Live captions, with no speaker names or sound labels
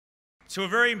To a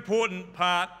very important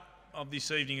part of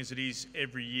this evening, as it is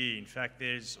every year. In fact,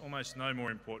 there's almost no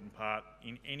more important part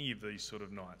in any of these sort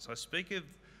of nights. I speak of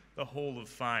the Hall of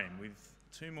Fame with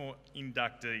two more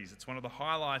inductees. It's one of the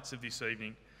highlights of this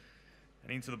evening.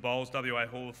 And into the Bowls WA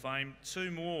Hall of Fame, two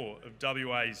more of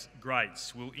WA's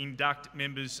greats will induct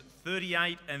members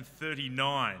 38 and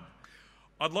 39.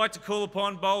 I'd like to call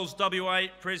upon Bowls WA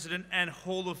President and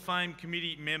Hall of Fame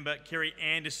Committee member Kerry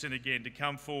Anderson again to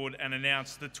come forward and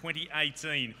announce the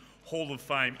 2018 Hall of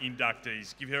Fame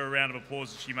inductees. Give her a round of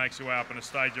applause as she makes her way up on the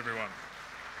stage, everyone.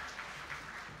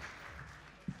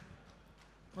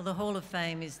 Well, the Hall of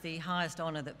Fame is the highest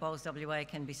honour that Bowls WA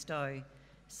can bestow.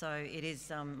 So it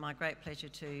is my great pleasure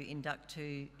to induct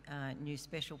two new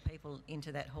special people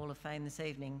into that Hall of Fame this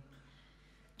evening.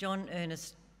 John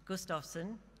Ernest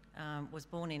Gustafson was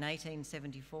born in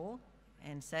 1874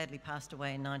 and sadly passed away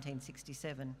in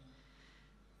 1967.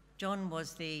 John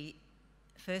was the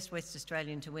first West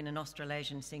Australian to win an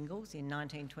Australasian singles in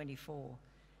 1924.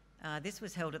 This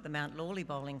was held at the Mount Lawley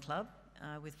Bowling Club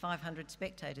with 500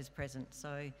 spectators present.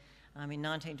 So in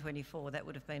 1924, that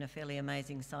would have been a fairly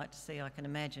amazing sight to see, I can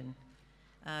imagine.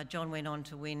 John went on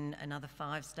to win another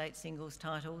 5 state singles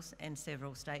titles and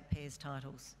several state pairs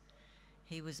titles.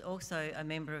 He was also a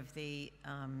member of the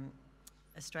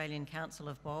Australian Council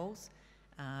of Bowls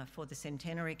for the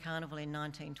Centenary Carnival in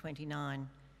 1929.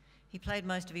 He played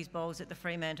most of his bowls at the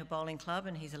Fremantle Bowling Club,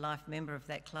 and he's a life member of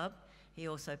that club. He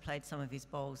also played some of his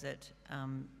bowls at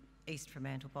East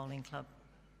Fremantle Bowling Club.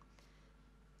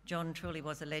 John truly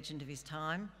was a legend of his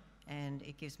time, and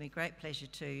it gives me great pleasure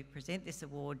to present this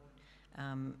award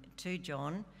to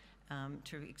John.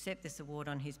 To accept this award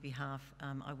on his behalf,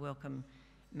 I welcome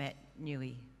Matt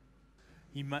Newey.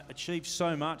 He achieved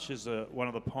so much as one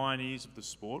of the pioneers of the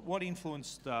sport. What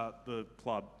influenced the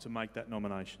club to make that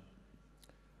nomination?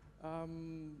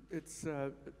 It's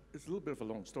a little bit of a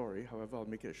long story, however, I'll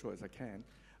make it as short as I can.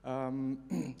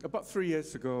 About 3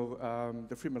 years ago,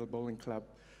 the Fremantle Bowling Club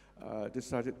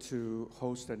decided to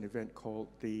host an event called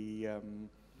the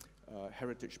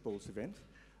Heritage Bowls event.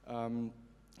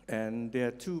 And there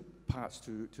are 2 parts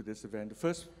to this event. The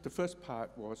first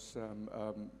part was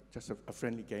just a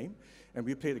friendly game, and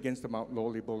we played against the Mount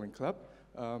Lawley Bowling Club.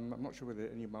 I'm not sure whether there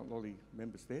are any Mount Lawley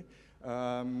members there.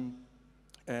 Well,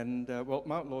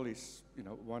 Mount Lawley's,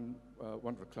 one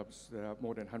of the clubs that are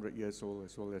more than 100 years old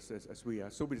as well as we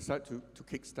are. So we decided to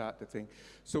kickstart the thing.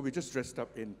 So we just dressed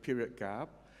up in period garb,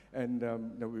 and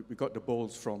we got the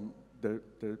bowls from the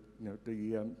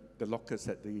lockers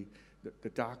at the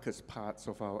darkest parts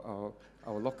of our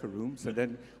locker rooms, and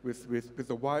then with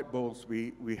the white bowls,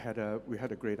 we had a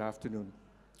great afternoon.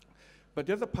 But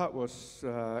the other part was,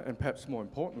 and perhaps more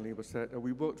importantly, was that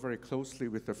we worked very closely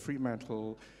with the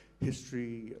Fremantle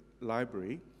History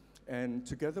Library, and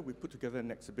together we put together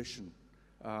an exhibition,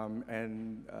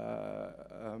 an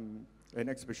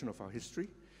exhibition of our history.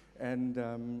 And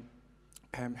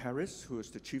Pam Harris, who is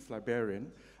the chief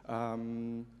librarian,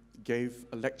 gave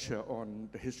a lecture on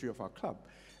the history of our club.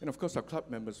 And of course, our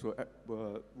club members were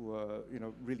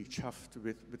really chuffed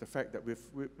with the fact that we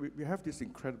have this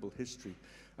incredible history.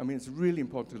 I mean, it's really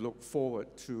important to look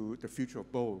forward to the future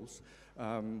of bowls.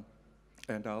 And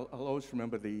I'll always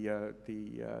remember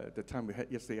the time we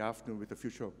had yesterday afternoon with the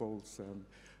Future of Bowls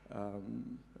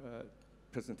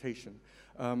presentation.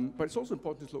 But it's also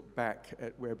important to look back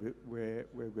at where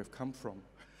we've come from.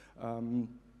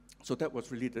 So that was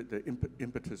really the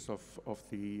impetus of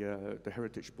the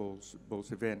Heritage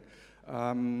Bowls event.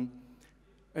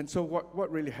 And so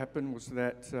what really happened was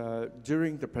that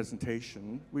during the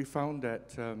presentation, we found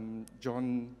that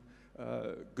John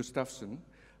Gustafson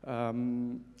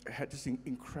had this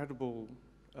incredible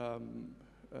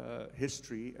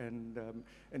history, and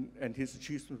his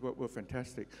achievements were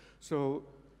fantastic. So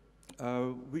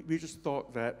we just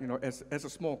thought that, as a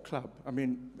small club, I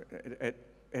mean,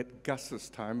 at Gus's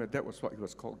time, that was what he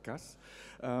was called, Gus.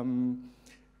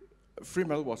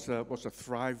 Fremantle was a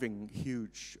thriving,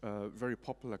 huge, very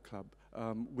popular club.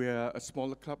 We're a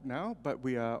smaller club now, but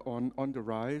we are on the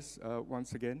rise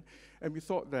once again. And we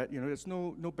thought that there's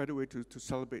no better way to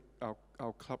celebrate our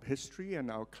club history and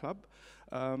our club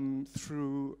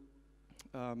through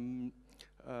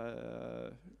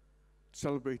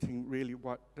celebrating really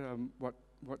what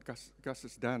Gus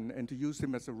has done, and to use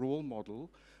him as a role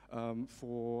model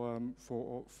for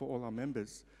all our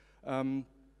members.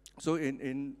 So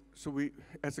we,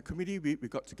 as a committee, we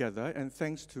got together, and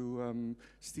thanks to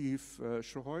Steve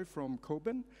Shohoy from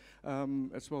Coburn,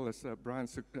 as well as Brian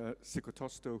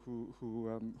Sikotosto,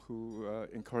 who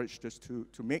encouraged us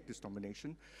to make this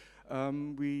nomination,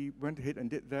 we went ahead and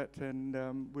did that, and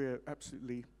we're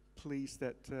absolutely pleased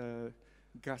that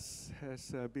Gus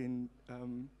has been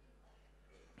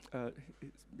now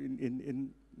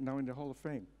in the Hall of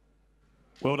Fame.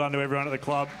 Well done to everyone at the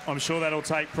club. I'm sure that'll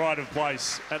take pride of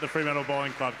place at the Fremantle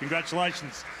Bowling Club.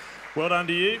 Congratulations. Well done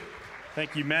to you.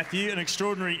 Thank you, Matthew. An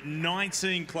extraordinary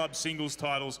 19 club singles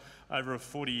titles over a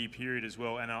 40-year period as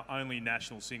well, and our only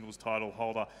national singles title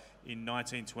holder in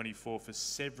 1924 for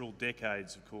several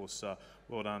decades, of course.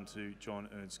 Well done to John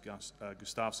Ernest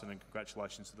Gustafson, and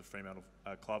congratulations to the Fremantle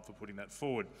Club for putting that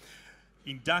forward.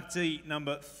 Inductee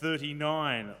number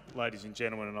 39, ladies and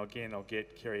gentlemen, and again I'll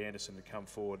get Kerry Anderson to come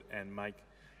forward and make,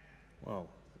 well,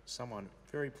 someone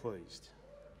very pleased.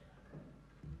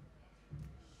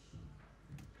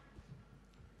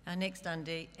 Our next Our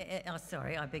next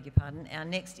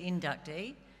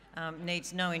inductee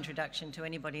needs no introduction to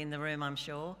anybody in the room, I'm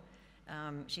sure.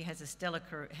 She has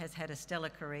had a stellar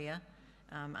career,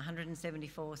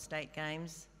 174 state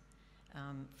games,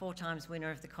 4 times winner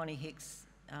of the Connie Hicks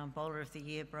Bowler of the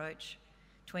Year brooch,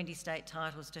 20 state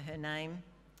titles to her name,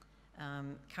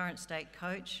 current state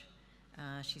coach.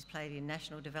 She's played in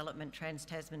National Development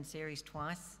Trans-Tasman Series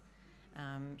twice.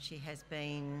 She has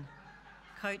been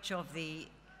coach of the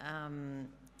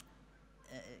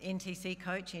NTC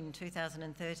coach in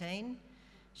 2013.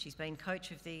 She's been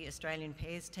coach of the Australian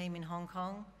pairs team in Hong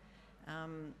Kong.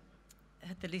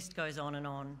 The list goes on and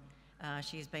on.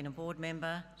 She has been a board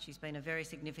member. She's been a very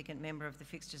significant member of the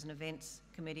Fixtures and Events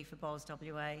Committee for Bowls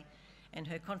WA, and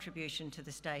her contribution to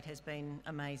the state has been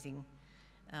amazing.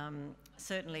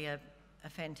 Certainly a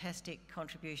fantastic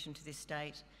contribution to this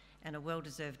state and a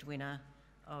well-deserved winner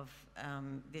of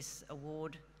this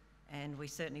award. And we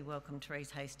certainly welcome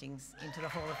Therese Hastings into the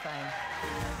Hall of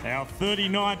Fame. Our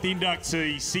 39th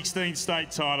inductee, 16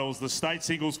 state titles, the state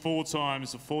singles 4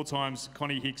 times, 4 times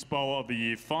Connie Hicks Bowler of the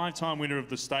Year, 5-time winner of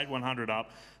the State 100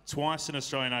 Up, twice an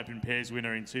Australian Open Pairs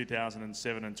winner in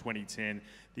 2007 and 2010,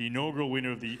 the inaugural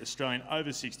winner of the Australian Over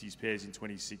 60s Pairs in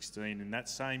 2016, and that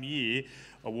same year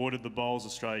awarded the Bowls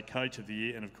Australia Coach of the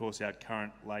Year, and of course our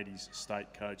current ladies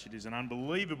state coach. It is an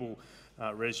unbelievable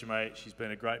resume. She's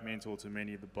been a great mentor to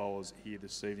many of the bowlers here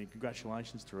this evening.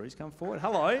 Congratulations, Therese. Come forward.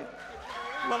 Hello.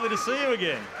 Lovely to see you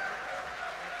again.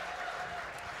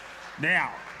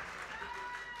 Now,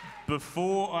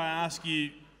 before I ask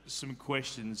you some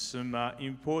questions, some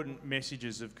important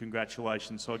messages of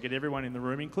congratulations, so I get everyone in the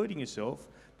room, including yourself,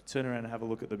 to turn around and have a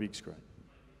look at the big screen.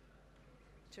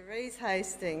 Therese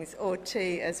Hastings, or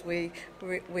T as we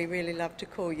really love to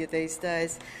call you these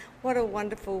days. What a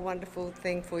wonderful, wonderful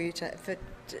thing for you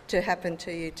to happen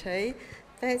to you, T.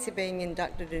 Fancy being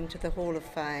inducted into the Hall of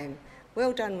Fame.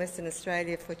 Well done, Western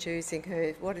Australia, for choosing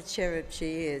her. What a cherub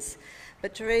she is.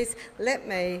 But Therese, let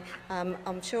me,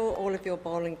 I'm sure all of your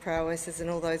bowling prowesses and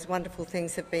all those wonderful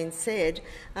things have been said,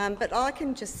 but I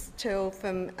can just tell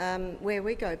from where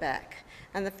we go back.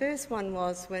 And the first one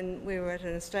was when we were at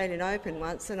an Australian Open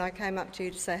once, and I came up to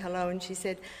you to say hello, and she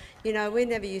said, you know, we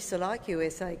never used to like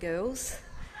USA girls.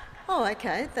 Oh,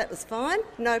 okay, that was fine,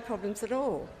 no problems at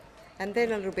all. And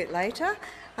then a little bit later,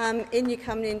 in you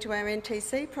come into our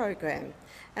NTC program,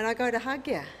 and I go to hug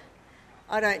you.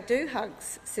 I don't do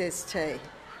hugs, says T.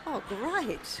 Oh,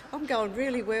 great, I'm going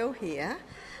really well here.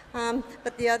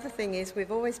 But the other thing is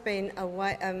we've always been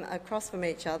away, across from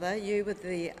each other, you with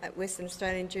the Western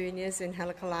Australian Juniors in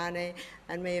Halakalani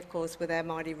and me, of course, with our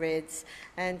Mighty Reds.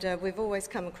 And we've always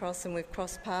come across and we've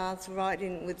crossed paths right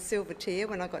in with Silvertier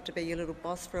when I got to be your little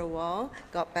boss for a while,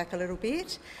 got back a little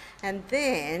bit. And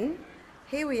then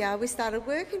here we are, we started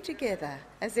working together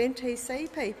as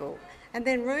NTC people and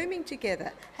then rooming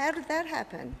together. How did that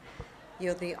happen?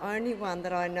 You're the only one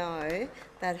that I know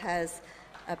that has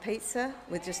a pizza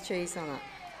with just cheese on it.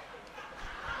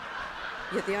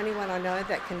 You're the only one I know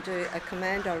that can do a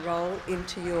commando roll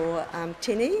into your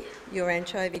tinny, your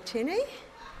anchovy tinny.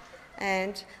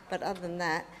 But other than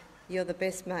that, you're the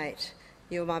best mate.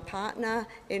 You're my partner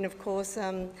in, of course,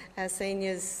 our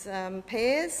seniors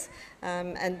pairs,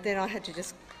 and then I had to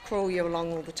just crawl you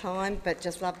along all the time, but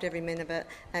just loved every minute of it,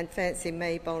 and fancy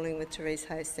me bowling with Therese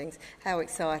Hastings. How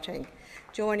exciting.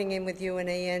 Joining in with you and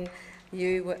Ian,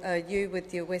 you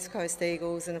with your West Coast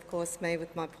Eagles, and of course me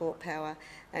with my Port Power.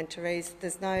 And Therese,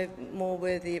 there's no more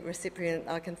worthy recipient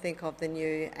I can think of than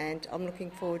you, and I'm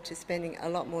looking forward to spending a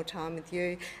lot more time with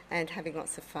you and having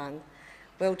lots of fun.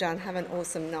 Well done, have an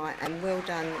awesome night, and well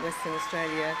done Western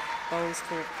Australia Bowls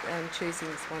for choosing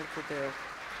this wonderful girl.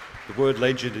 The word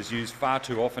legend is used far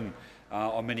too often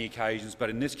on many occasions, but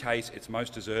in this case it's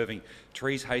most deserving.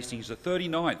 Therese Hastings is the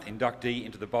 39th inductee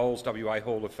into the Bowls WA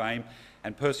Hall of Fame,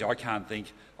 and personally I can't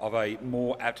think of a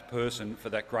more apt person for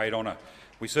that great honour.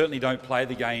 We certainly don't play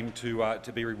the game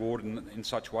to be rewarded in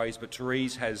such ways, but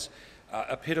Therese has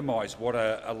epitomise what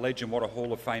a legend, what a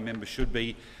Hall of Fame member should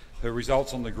be. Her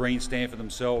results on the green stand for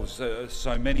themselves.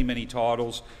 So many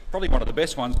titles. Probably one of the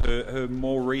best ones, her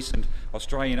more recent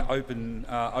Australian Open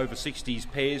over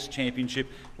 60s pairs championship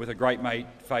with a great mate,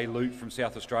 Fay Luke from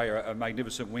South Australia, a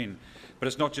magnificent win. But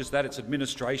it's not just that, it's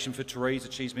administration for Therese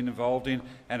that she's been involved in,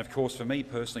 and of course for me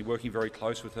personally, working very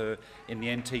close with her in the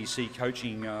NTC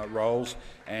coaching roles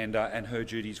and her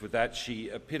duties with that.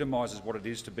 She epitomises what it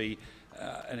is to be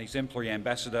an exemplary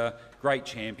ambassador, great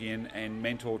champion and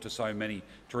mentor to so many.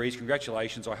 Therese,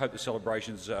 congratulations. I hope the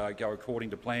celebrations go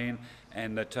according to plan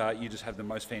and that you just have the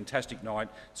most fantastic night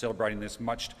celebrating this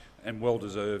much and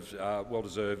well-deserved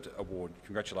award.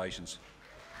 Congratulations.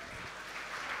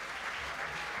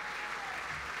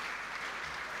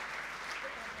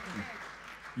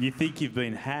 You think you've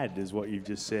been had, is what you've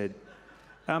just said.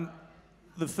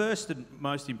 The first and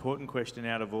most important question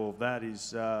out of all of that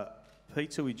is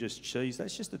pizza with just cheese.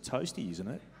 That's just a toasty, isn't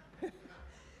it?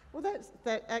 Well,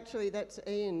 that's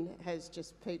Ian has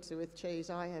just pizza with cheese.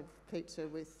 I have pizza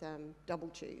with double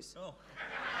cheese. Oh.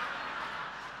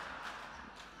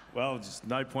 Well, just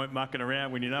no point mucking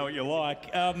around when you know what you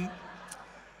like.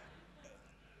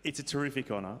 It's a terrific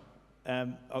honour.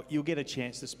 You'll get a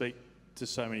chance to speak to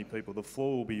so many people. The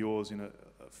floor will be yours in a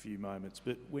few moments.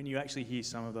 But when you actually hear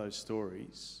some of those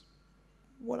stories,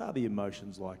 what are the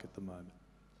emotions like at the moment?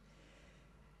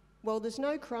 Well, there's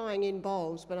no crying in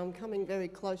bowls, but I'm coming very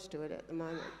close to it at the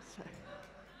moment.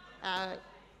 So,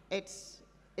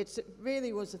 it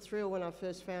really was a thrill when I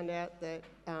first found out that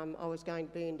I was going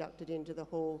to be inducted into the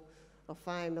Hall of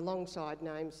Fame alongside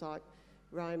names like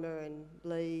Roma and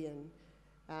Lee and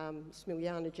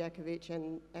Smiljana Jakovic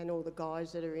and all the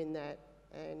guys that are in that.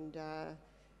 And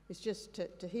it's just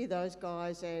to hear those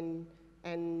guys and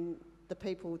the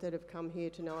people that have come here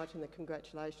tonight and the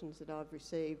congratulations that I've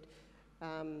received.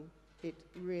 It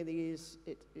really is,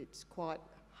 it's quite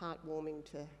heartwarming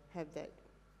to have that.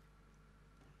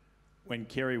 When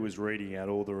Kerry was reading out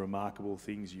all the remarkable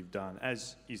things you've done,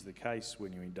 as is the case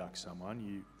when you induct someone,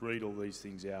 you read all these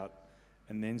things out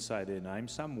and then say their name.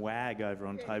 Some wag over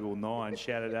on table 9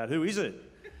 shouted out, "Who is it?"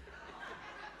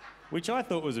 Which I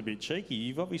thought was a bit cheeky.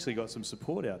 You've obviously got some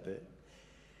support out there.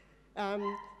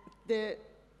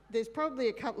 There's probably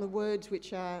a couple of words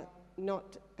which are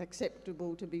not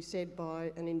acceptable to be said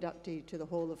by an inductee to the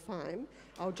Hall of Fame.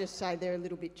 I'll just say they're a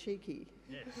little bit cheeky.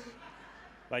 Yes.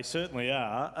 They certainly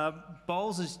are.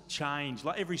 Bowls has changed,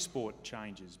 like every sport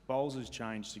changes. Bowls has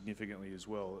changed significantly as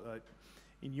well.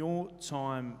 In your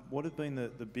time, what have been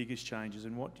the biggest changes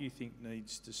and what do you think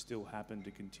needs to still happen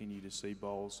to continue to see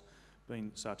bowls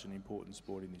being such an important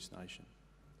sport in this nation?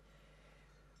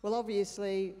 Well,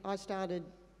 obviously, I started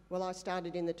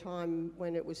in the time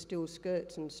when it was still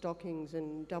skirts and stockings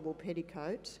and double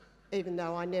petticoats, even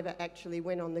though I never actually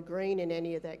went on the green in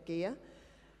any of that gear.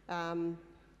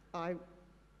 I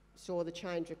saw the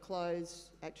change of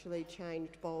clothes actually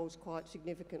changed bowls quite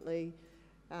significantly.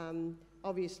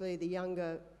 Obviously, the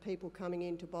younger people coming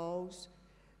into bowls,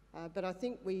 but I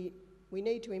think we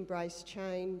need to embrace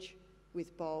change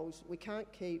with bowls. We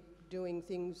can't keep doing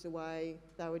things the way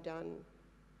they were done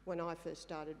when I first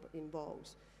started in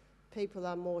bowls. People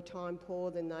are more time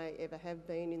poor than they ever have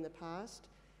been in the past,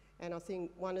 and I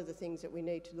think one of the things that we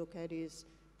need to look at is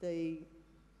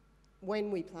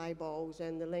when we play bowls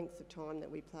and the length of time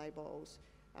that we play bowls,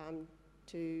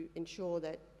 to ensure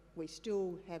that we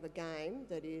still have a game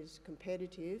that is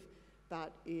competitive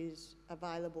but is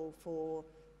available for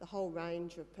the whole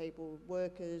range of people,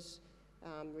 workers,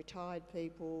 retired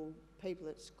people, people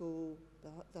at school,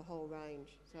 the whole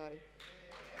range. So.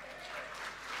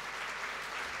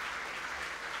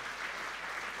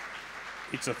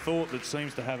 It's a thought that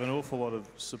seems to have an awful lot of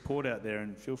support out there,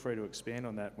 and feel free to expand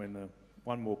on that when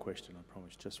one more question, I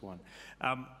promise, just one.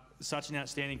 Such an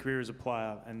outstanding career as a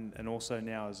player and also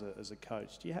now as a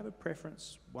coach. Do you have a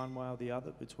preference one way or the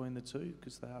other between the two?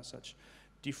 Because they are such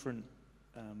different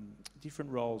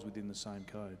roles within the same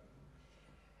code.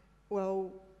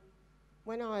 Well,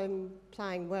 when I'm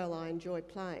playing well, I enjoy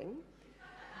playing.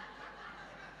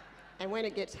 And when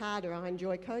it gets harder, I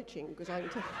enjoy coaching because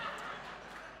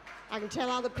I can tell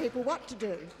other people what to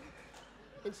do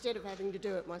instead of having to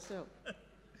do it myself.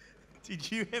 Did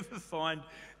you ever find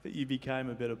that you became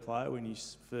a better player when you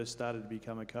first started to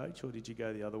become a coach, or did you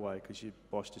go the other way because you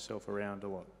bossed yourself around a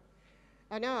lot?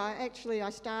 I know, I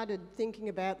started thinking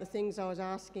about the things I was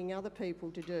asking other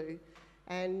people to do,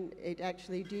 and it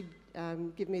actually did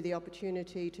give me the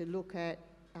opportunity to look at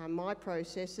my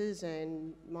processes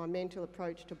and my mental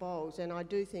approach to bowls, and I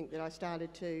do think that I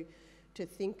started to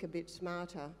think a bit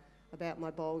smarter about my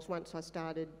bowls once I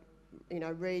started,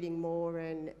 reading more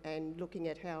and looking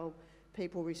at how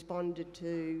people responded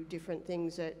to different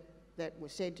things that were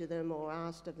said to them or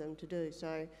asked of them to do.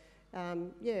 So,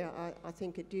 yeah, I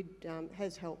think it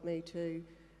has helped me to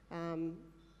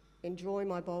enjoy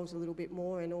my bowls a little bit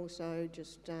more and also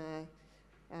just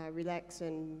relax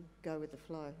and go with the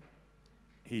flow.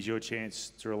 Here's your chance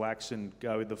to relax and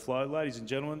go with the flow. Ladies and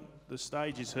gentlemen, the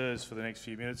stage is hers for the next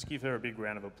few minutes. Give her a big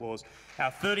round of applause.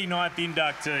 Our 39th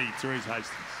inductee, Therese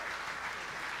Hastings.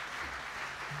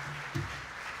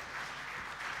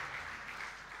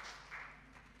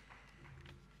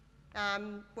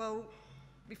 Well,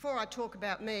 before I talk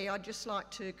about me, I'd just like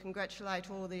to congratulate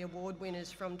all the award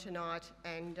winners from tonight,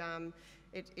 and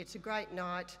it's a great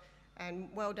night, and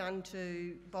well done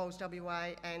to Bowls WA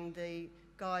and the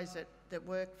guys that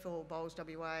work for Bowls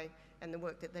WA and the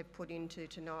work that they've put into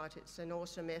tonight. It's an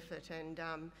awesome effort and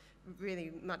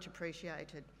really much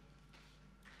appreciated.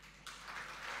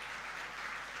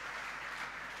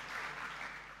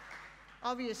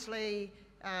 Obviously,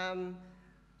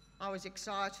 I was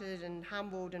excited and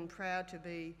humbled and proud to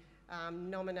be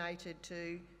nominated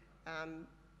to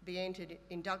be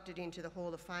inducted into the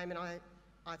Hall of Fame, and I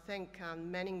thank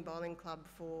Manning Bowling Club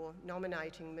for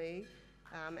nominating me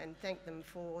and thank them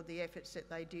for the efforts that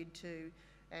they did too,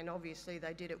 and obviously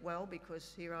they did it well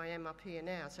because here I am up here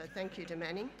now, so thank you to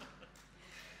Manning.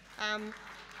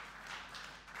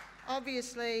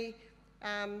 Obviously,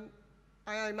 I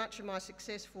owe much of my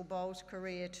successful bowls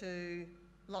career to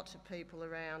lots of people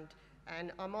around,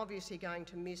 and I'm obviously going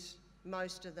to miss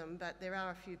most of them, but there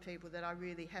are a few people that I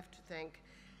really have to thank.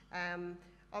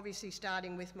 Obviously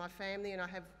starting with my family, and I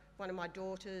have one of my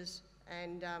daughters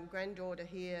and granddaughter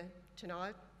here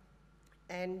tonight,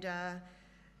 and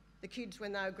the kids,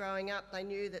 when they were growing up, they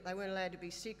knew that they weren't allowed to be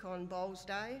sick on Bowls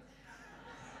Day,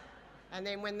 and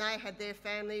then when they had their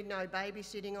family, no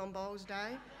babysitting on Bowls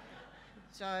Day.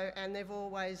 So, and they've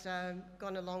always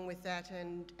gone along with that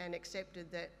and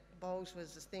accepted that bowls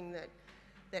was the thing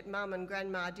that Mum and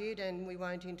Grandma did, and we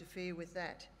won't interfere with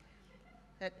that.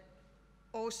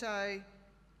 Also,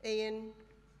 Ian,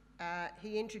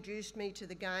 he introduced me to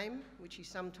the game, which he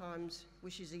sometimes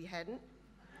wishes he hadn't.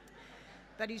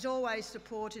 But he's always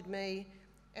supported me,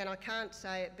 and I can't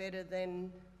say it better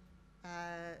than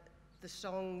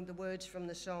the words from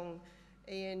the song,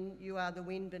 Ian, you are the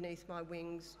wind beneath my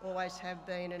wings, always have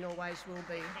been and always will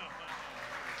be.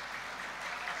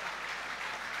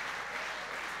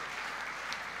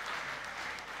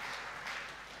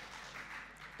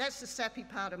 That's the sappy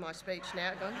part of my speech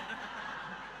now,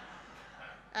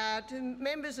 to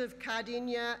members of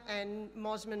Cardinia and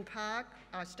Mosman Park,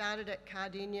 I started at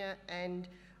Cardinia and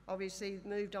obviously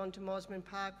moved on to Mosman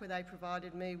Park, where they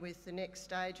provided me with the next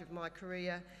stage of my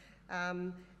career,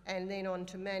 and then on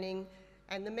to Manning.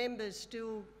 And the members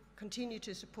still continue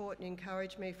to support and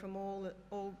encourage me from all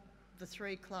the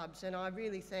three clubs, and I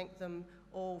really thank them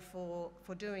all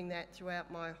for doing that throughout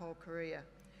my whole career.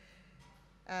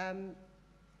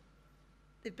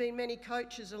 There've been many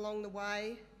coaches along the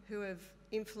way who have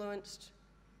influenced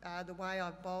the way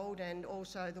I've bowled and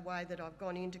also the way that I've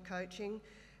gone into coaching.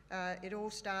 It all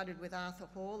started with Arthur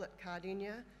Hall at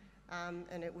Cardinia,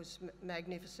 and it was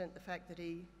magnificent, the fact that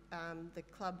the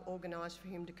club organised for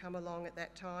him to come along at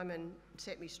that time and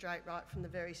set me straight right from the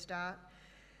very start.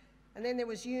 And then there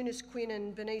was Eunice Quinn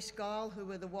and Bernice Guile, who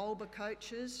were the Walber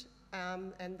coaches,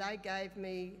 and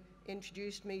they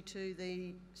introduced me to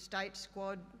the state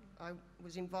squad. I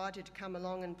was invited to come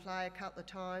along and play a couple of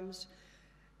times.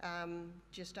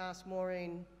 Just ask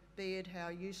Maureen Beard how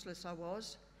useless I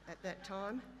was at that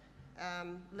time.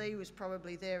 Lee was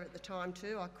probably there at the time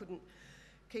too. I couldn't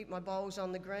keep my bowls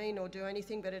on the green or do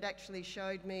anything, but it actually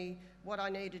showed me what I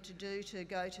needed to do to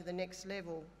go to the next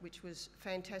level, which was a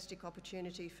fantastic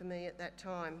opportunity for me at that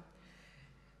time.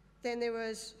 Then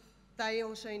they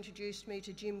also introduced me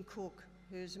to Jim Cook,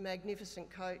 who's a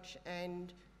magnificent coach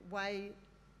and way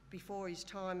before his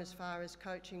time as far as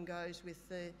coaching goes, with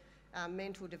the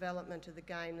mental development of the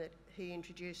game that he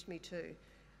introduced me to.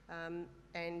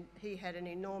 And he had an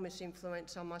enormous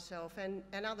influence on myself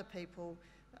and other people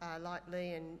like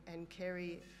Lee and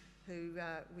Kerry, who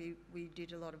we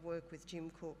did a lot of work with Jim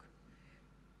Cook.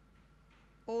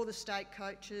 All the state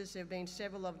coaches, there have been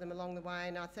several of them along the way,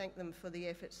 and I thank them for the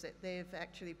efforts that they've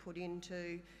actually put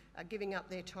into giving up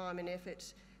their time and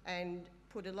efforts, and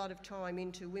put a lot of time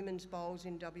into women's bowls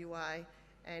in WA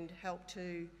and help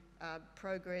to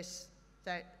progress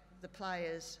the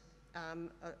players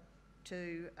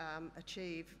to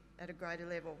achieve at a greater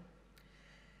level.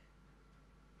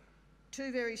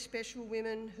 Two very special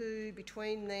women who,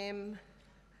 between them,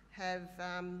 have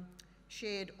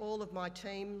shared all of my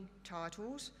team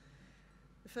titles.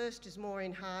 The first is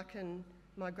Maureen Harkin,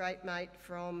 my great mate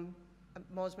from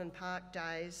Mosman Park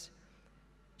days.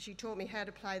 She taught me how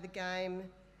to play the game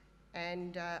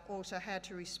and also how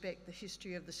to respect the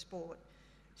history of the sport.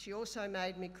 She also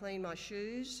made me clean my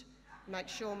shoes, make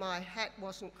sure my hat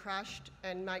wasn't crushed,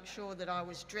 and make sure that I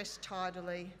was dressed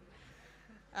tidily.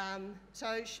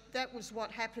 That was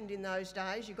what happened in those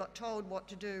days. You got told what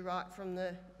to do right from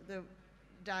the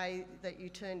day that you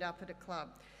turned up at a club.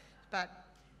 But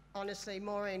honestly,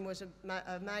 Maureen was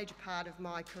a major part of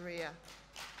my career.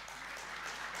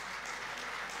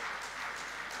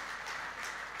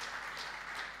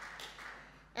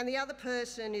 And the other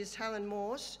person is Helen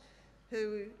Morse,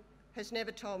 who has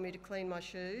never told me to clean my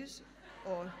shoes,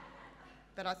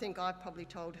 but I think I probably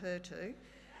told her to.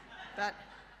 But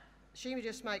she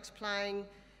just makes playing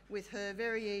with her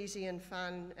very easy and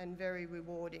fun and very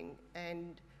rewarding.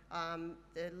 And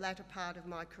the latter part of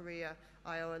my career,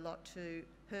 I owe a lot to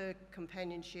her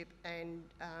companionship and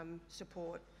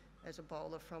support as a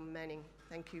bowler from Manning.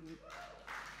 Thank you.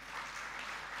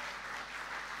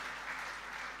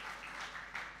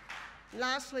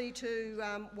 Lastly, to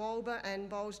Walba and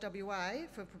Bowls WA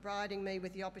for providing me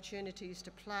with the opportunities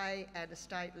to play at a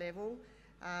state level,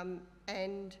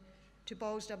 and to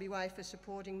Bowls WA for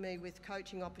supporting me with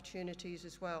coaching opportunities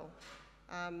as well.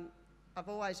 I've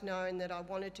always known that I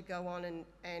wanted to go on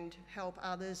and help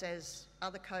others, as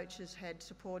other coaches had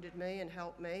supported me and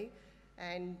helped me,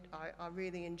 and I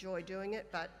really enjoy doing it,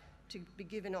 but to be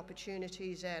given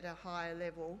opportunities at a higher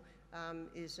level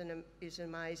is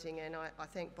amazing, and I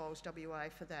thank Bowls WA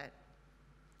for that.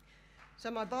 So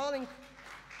my bowling...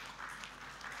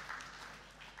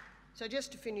 So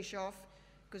just to finish off,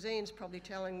 because Ian's probably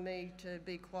telling me to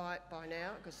be quiet by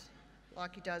now, because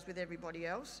like he does with everybody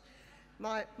else.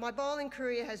 My bowling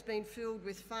career has been filled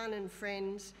with fun and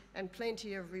friends and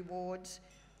plenty of rewards.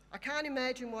 I can't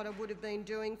imagine what I would have been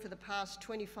doing for the past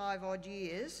 25 odd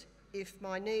years if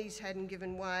my knees hadn't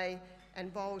given way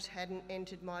and bowls hadn't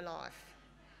entered my life.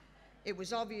 It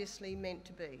was obviously meant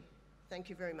to be. Thank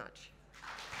you very much.